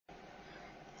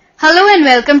Hello and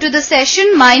welcome to the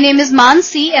session. My name is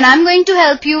Mansi and I'm going to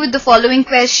help you with the following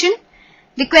question.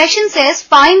 The question says,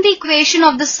 find the equation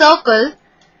of the circle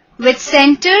with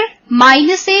center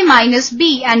minus a minus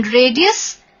b and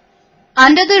radius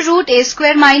under the root a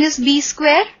square minus b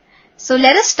square. So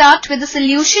let us start with the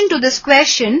solution to this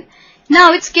question.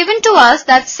 Now it's given to us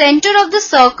that center of the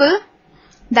circle,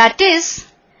 that is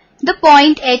the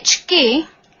point HK,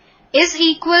 is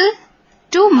equal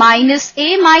to minus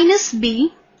a minus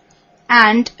b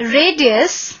and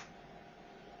radius,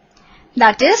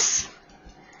 that is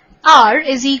r,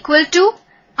 is equal to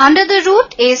under the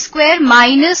root a square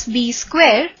minus b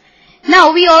square.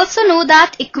 Now we also know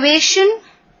that equation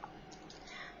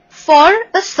for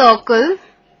a circle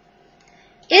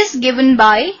is given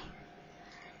by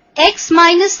x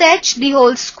minus h the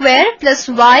whole square plus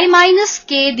y minus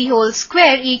k the whole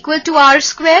square equal to r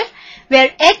square, where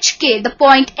HK, the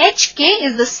point HK,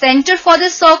 is the center for the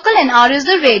circle and R is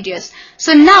the radius.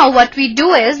 So now what we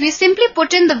do is we simply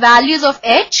put in the values of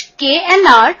H, K and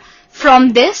R. From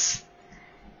this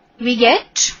we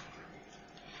get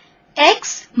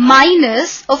x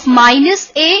minus of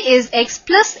minus a is x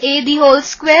plus a the whole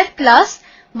square plus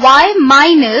y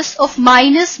minus of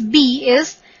minus b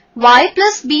is y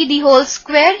plus b the whole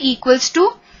square equals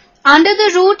to under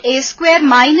the root a square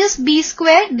minus b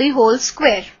square the whole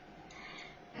square.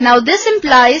 Now this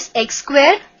implies x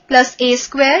square plus a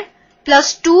square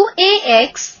plus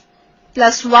 2ax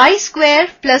plus y square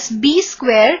plus b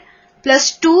square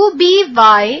plus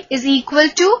 2by is equal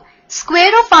to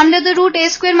square of under the root a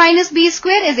square minus b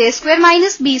square is a square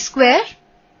minus b square.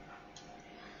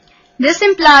 This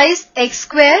implies x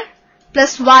square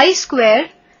plus y square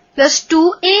plus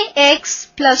 2ax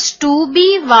plus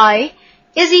 2by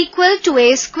is equal to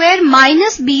a square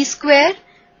minus b square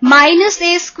minus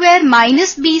a square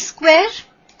minus b square.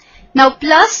 Now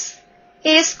plus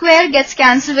a square gets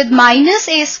cancelled with minus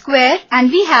a square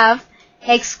and we have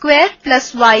x square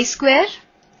plus y square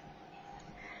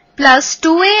plus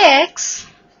 2ax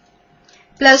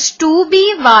plus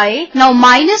 2by. Now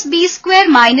minus b square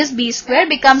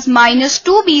becomes minus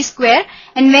 2b square,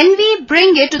 and when we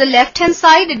bring it to the left hand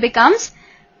side it becomes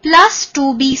plus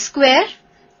 2b square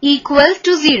equal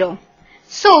to 0.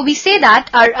 So we say that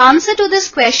our answer to this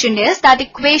question is that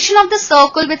equation of the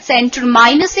circle with center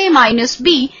minus a minus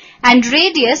b and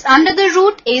radius under the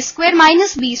root a square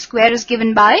minus b square is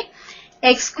given by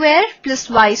x square plus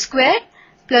y square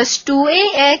plus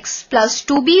 2ax plus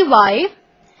 2by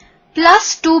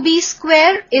plus 2b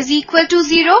square is equal to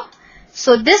 0.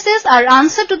 So this is our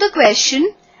answer to the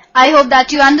question. I hope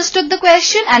that you understood the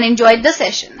question and enjoyed the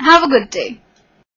session. Have a good day.